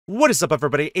What is up,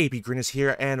 everybody? apgrenus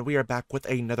here, and we are back with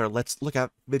another Let's Look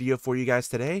At video for you guys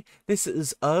today. This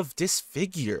is of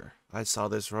Disfigure. I saw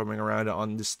this roaming around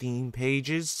on the Steam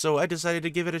pages, so I decided to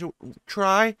give it a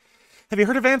try. Have you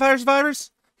heard of Vampire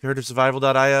Survivors? You heard of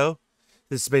Survival.io?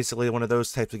 This is basically one of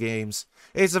those types of games.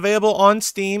 It's available on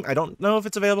Steam. I don't know if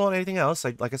it's available on anything else.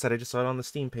 Like I said, I just saw it on the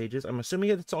Steam pages. I'm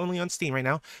assuming it's only on Steam right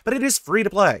now, but it is free to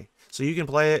play. So you can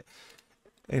play it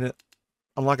and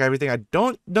unlock everything. I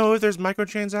don't know if there's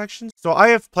microtransactions. So I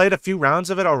have played a few rounds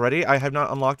of it already. I have not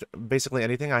unlocked basically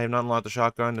anything. I have not unlocked the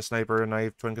shotgun, the sniper,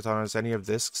 knife, twin katanas, any of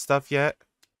this stuff yet.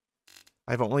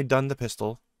 I've only done the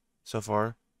pistol so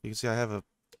far. You can see I have a...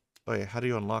 Oh yeah, how do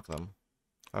you unlock them?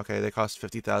 Okay, they cost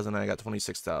 50,000 and I got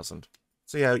 26,000.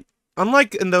 So yeah,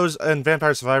 unlike in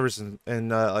Vampire Survivors and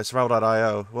like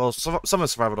Survival.io, well, some of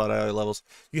Survival.io levels,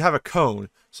 you have a cone.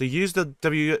 So you use the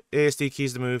WASD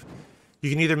keys to move. You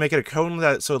can either make it a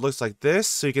cone so it looks like this,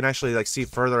 so you can actually like see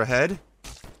further ahead.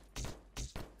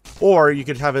 Or you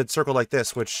could have it circle like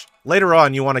this, which later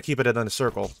on you want to keep it in a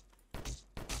circle.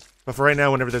 But for right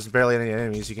now, whenever there's barely any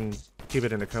enemies, you can keep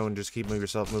it in a cone, just keep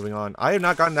moving on. I have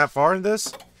not gotten that far in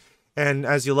this. And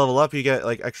as you level up, you get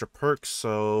like extra perks,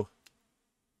 so...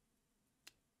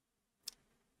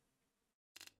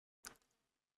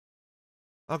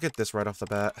 I'll get this right off the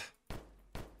bat.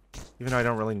 Even though I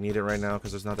don't really need it right now because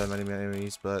there's not that many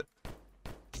enemies, but...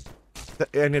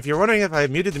 And if you're wondering if I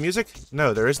muted the music,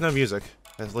 no, there is no music.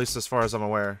 At least as far as I'm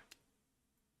aware.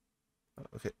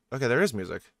 Okay, there is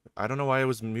music. I don't know why it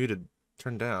was muted,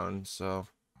 turned down, so...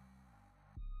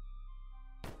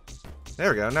 There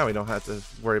we go, now we don't have to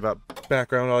worry about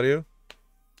background audio.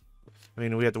 I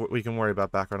mean, we can worry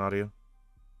about background audio.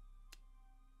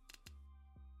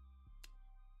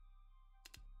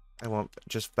 I want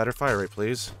just better fire rate,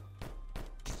 please.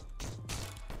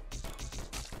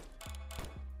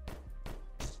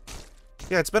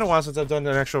 Yeah, it's been a while since I've done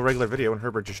an actual regular video, and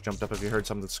Herbert just jumped up. If you heard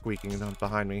something squeaking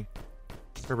behind me.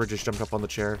 Herbert just jumped up on the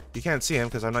chair. You can't see him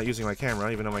because I'm not using my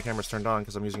camera, even though my camera's turned on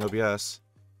because I'm using OBS.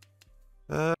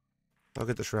 I'll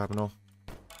get the shrapnel.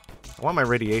 I want my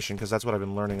radiation because that's what I've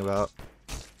been learning about.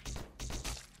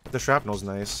 But the shrapnel's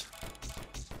nice.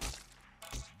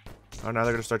 Oh, now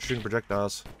they're gonna start shooting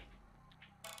projectiles.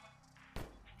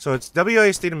 So it's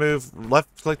WASD to move,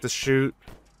 left click to shoot.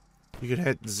 You can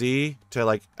hit Z to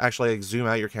like actually like, zoom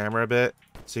out your camera a bit,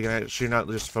 so you can shoot not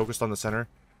just focused on the center.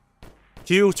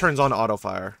 Q turns on auto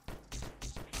fire,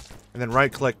 and then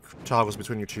right click toggles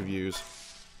between your two views.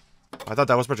 I thought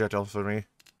that was projectile for me.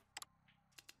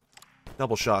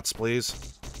 Double shots, please.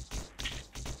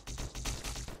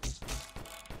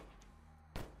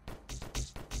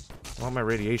 I want my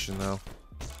radiation though.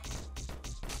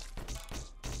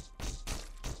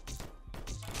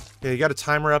 Yeah, you got a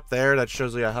timer up there that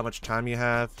shows you how much time you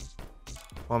have.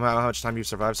 Well, how much time you've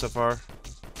survived so far.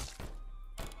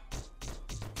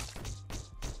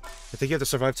 I think you have to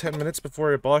survive 10 minutes before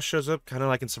your boss shows up, kind of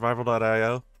like in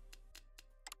Survival.io.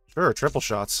 Sure, triple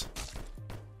shots.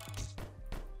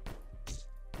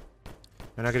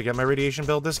 Am I not gonna get my radiation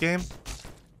build this game?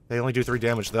 They only do 3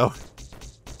 damage though.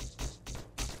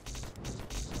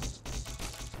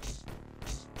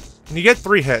 And you get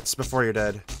 3 hits before you're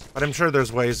dead. But I'm sure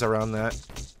there's ways around that.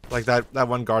 Like that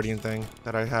one guardian thing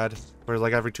that I had. Where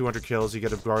like every 200 kills you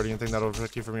get a guardian thing that'll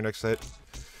protect you from your next hit.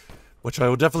 Which I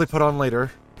will definitely put on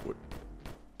later.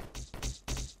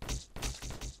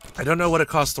 I don't know what it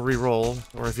costs to reroll.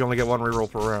 Or if you only get 1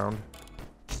 reroll per round.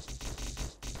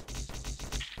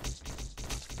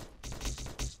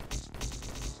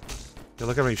 Yeah,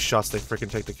 look how many shots they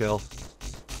freaking take to kill.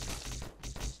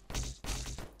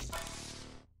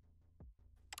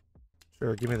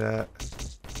 Sure, give me that.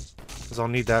 Because I'll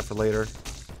need that for later.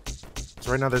 So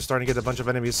right now they're starting to get a bunch of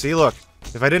enemies. See, look.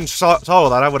 If I didn't solve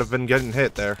that, I would have been getting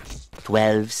hit there.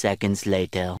 12 seconds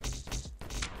later.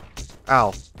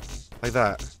 Ow. Like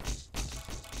that.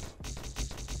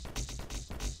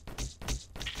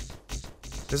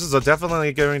 This is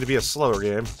definitely going to be a slower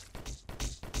game.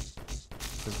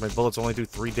 Because my bullets only do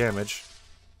 3 damage.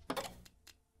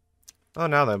 Oh,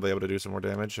 now they'll be able to do some more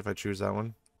damage if I choose that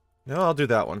one. No, I'll do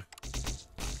that one.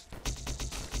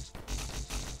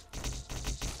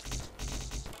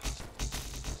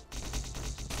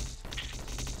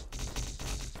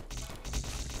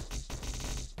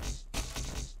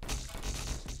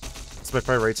 My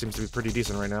fire rate seems to be pretty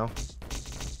decent right now.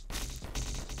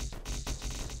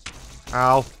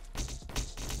 Ow.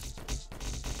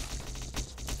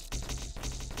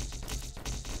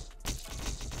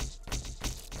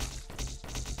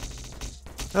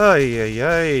 Ay, ay,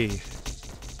 ay.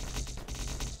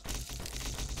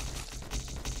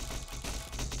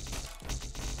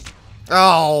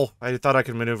 Oh! I thought I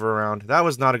could maneuver around. That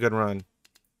was not a good run.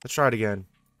 Let's try it again.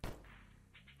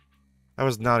 That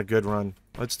was not a good run.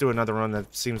 Let's do another run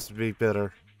that seems to be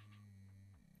better.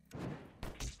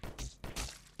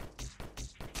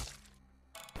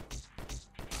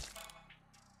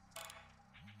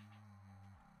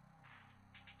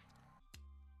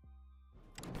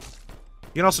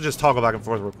 You can also just toggle back and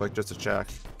forth real quick just to check.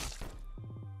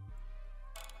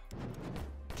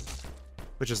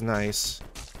 Which is nice.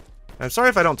 I'm sorry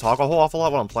if I don't talk a whole awful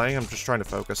lot while I'm playing, I'm just trying to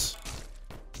focus.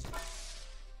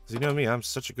 Because you know me, I'm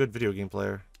such a good video game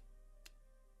player.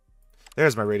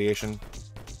 There's my radiation.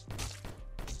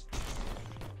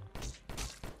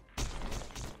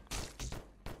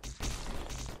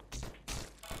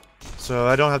 So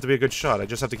I don't have to be a good shot, I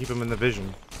just have to keep him in the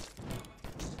vision.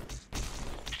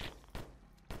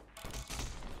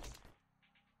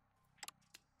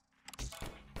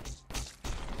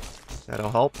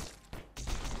 That'll help.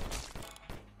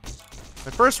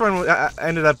 My first run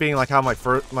ended up being like how my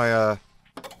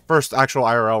first actual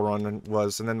IRL run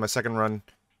was, and then my second run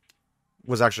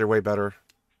was actually way better.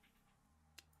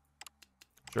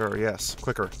 Sure, yes,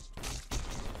 quicker.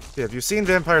 Yeah, if you've seen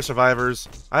Vampire Survivors,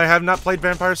 I have not played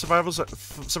Vampire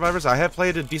Survivors. I have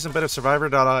played a decent bit of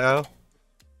Survivor.io.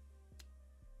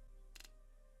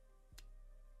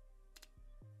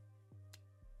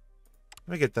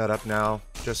 Let me get that up now,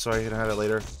 just so I can have it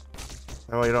later.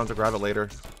 That way you don't have to grab it later.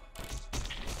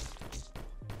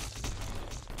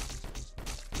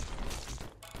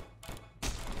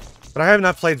 But I had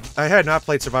not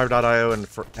played Survivor.io in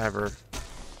forever.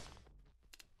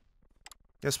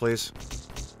 Yes, please.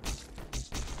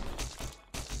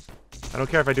 I don't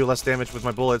care if I do less damage with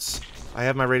my bullets. I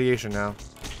have my radiation now.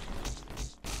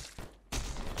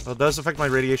 Well, it does affect my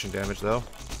radiation damage, though.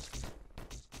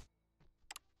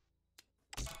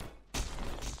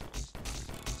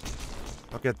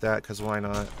 I'll get that, because why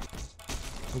not?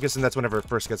 I'm guessing that's whenever it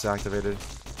first gets activated.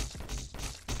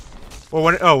 Or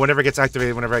whenever it gets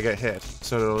activated, whenever I get hit.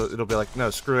 So it'll be like, no,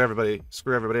 screw everybody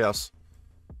else.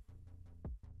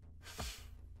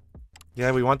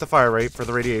 Yeah, we want the fire rate for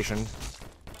the radiation.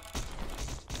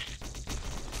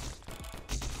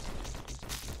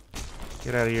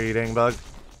 Get out of here, you dang bug.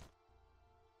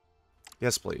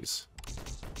 Yes, please.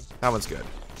 That one's good.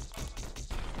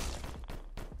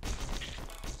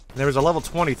 And there was a level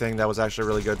 20 thing that was actually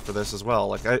really good for this as well.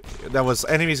 Like, that was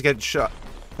enemies get shot.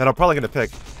 That I'm probably going to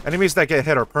pick. Enemies that get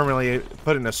hit are permanently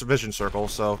put in a vision circle,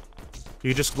 so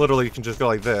you just literally can just go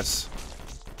like this.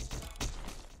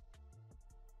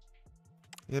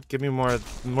 Yep, give me more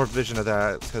vision of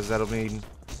that, because that'll mean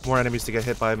more enemies to get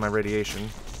hit by my radiation.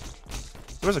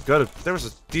 There was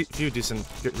a few decent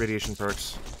radiation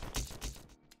perks.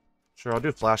 Sure, I'll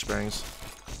do flashbangs.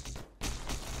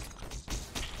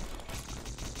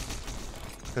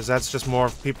 Because that's just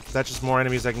more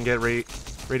enemies that can get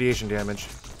radiation damage.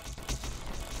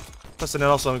 Plus, then it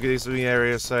also gives me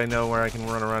areas so I know where I can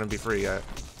run around and be free at.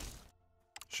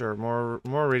 Sure, more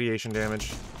radiation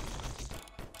damage.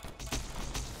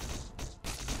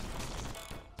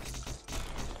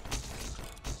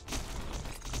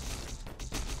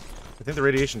 I think the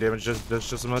radiation damage does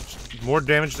just much more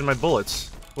damage than my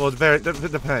bullets. Well, it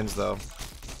depends, though.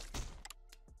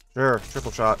 Sure,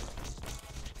 triple shot.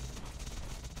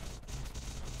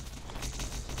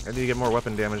 I need to get more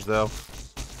weapon damage, though.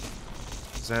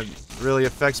 That really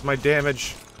affects my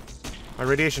damage. My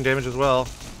radiation damage as well.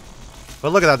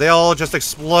 But look at that, they all just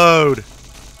explode.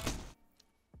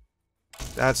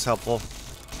 That's helpful.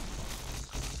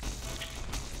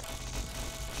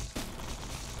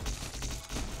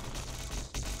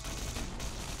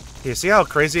 Okay, see how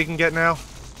crazy it can get now?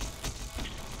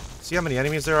 See how many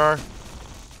enemies there are?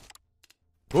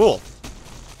 Cool.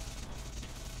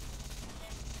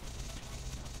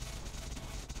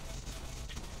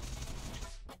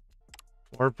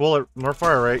 More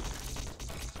fire rate.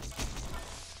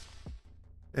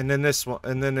 And then this one,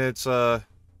 and then it's, yeah,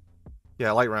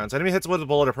 light rounds. Enemy hits with a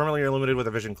bullet are permanently illuminated with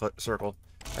a vision circle.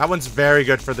 That one's very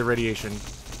good for the radiation.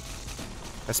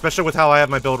 Especially with how I have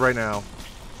my build right now.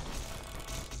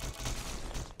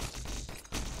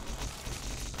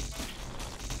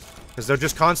 Because they're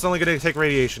just constantly going to take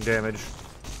radiation damage.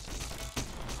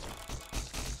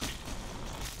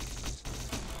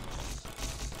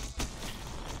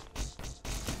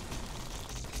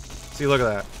 See, look at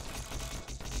that.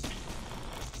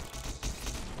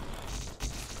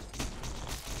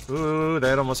 Ooh,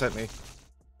 that almost hit me.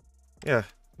 Yeah,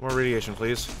 more radiation,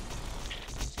 please.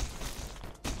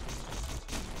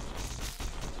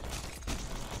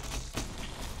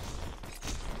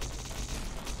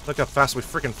 Look how fast we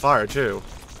freaking fire, too.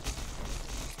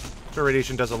 Sure,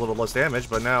 radiation does a little less damage,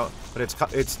 but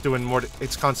it's doing more.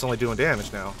 It's constantly doing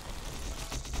damage now.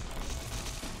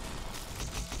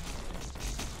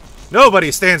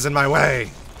 Nobody stands in my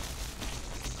way.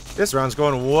 This round's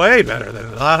going way better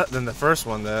than the first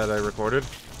one that I recorded.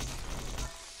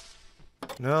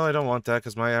 No, I don't want that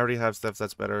because I already have stuff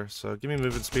that's better. So give me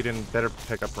movement speed and better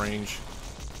pickup range.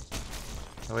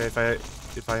 That way, if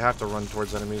I have to run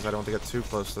towards enemies, I don't have to get too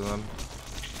close to them.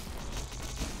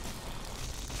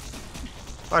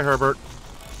 Bye, Herbert.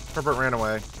 Herbert ran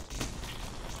away.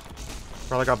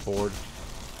 Probably got bored.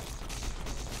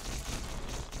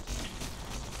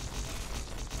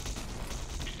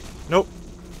 Nope.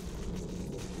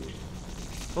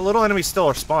 The little enemies still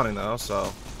are spawning, though,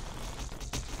 so...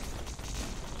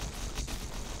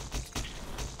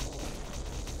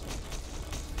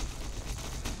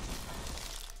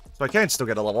 So I can still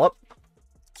get a level up.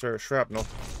 Sir, shrapnel.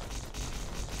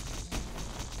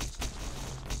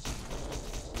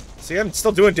 See, I'm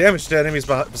still doing damage to enemies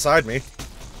beside me.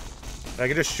 I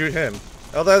can just shoot him.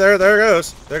 Oh, there it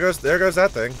goes. There goes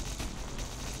that thing.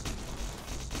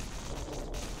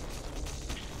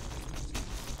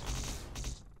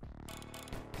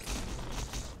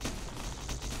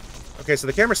 Okay, so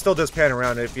the camera still does pan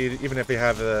around even if you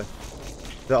have the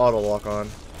auto lock on.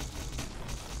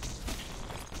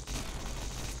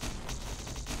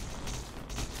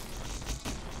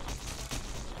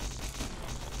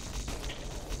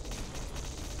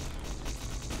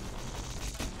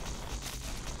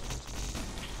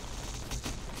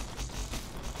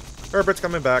 Herbert's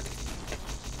coming back.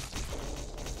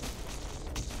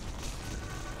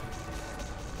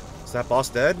 Is that boss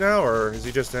dead now, or is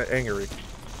he just angry?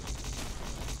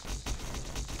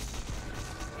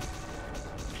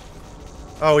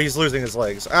 Oh, he's losing his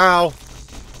legs. Ow!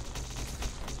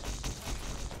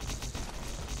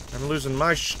 I'm losing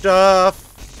my stuff!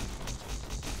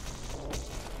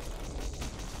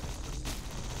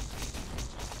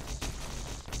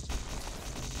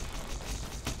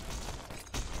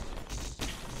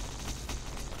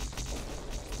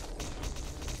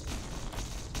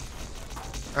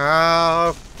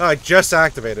 Ow! Oh, I just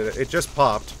activated it. It just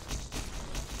popped.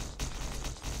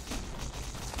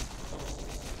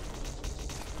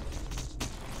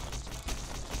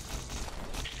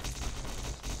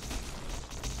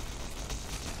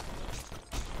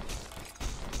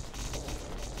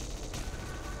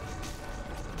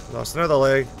 Lost another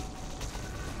leg.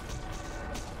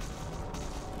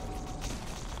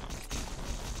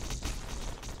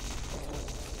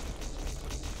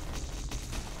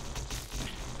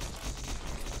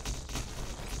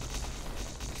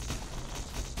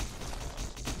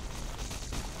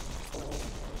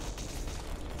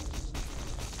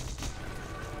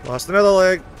 Lost another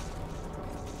leg.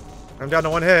 I'm down to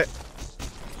one hit.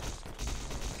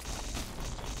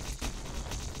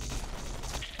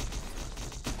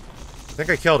 I think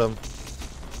I killed him.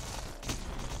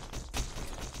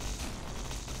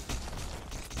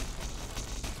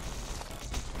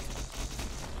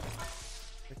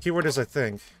 The keyword is I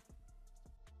think.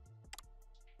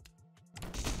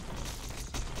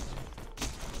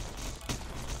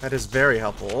 That is very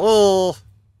helpful. Oh,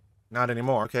 not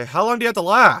anymore. Okay, how long do you have to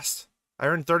last? I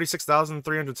earned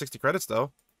 36,360 credits,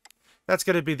 though. That's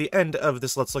going to be the end of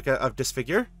this Let's Look at of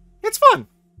Disfigure. It's fun!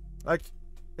 Like,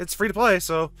 it's free to play,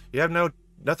 so you have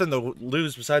nothing to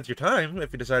lose besides your time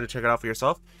if you decide to check it out for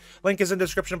yourself. Link is in the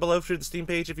description below through the Steam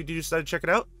page if you do decide to check it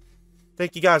out.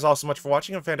 Thank you guys all so much for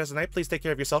watching. Have a fantastic night. Please take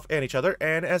care of yourself and each other.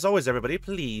 And as always, everybody,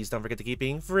 please don't forget to keep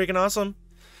being freaking awesome.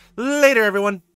 Later, everyone!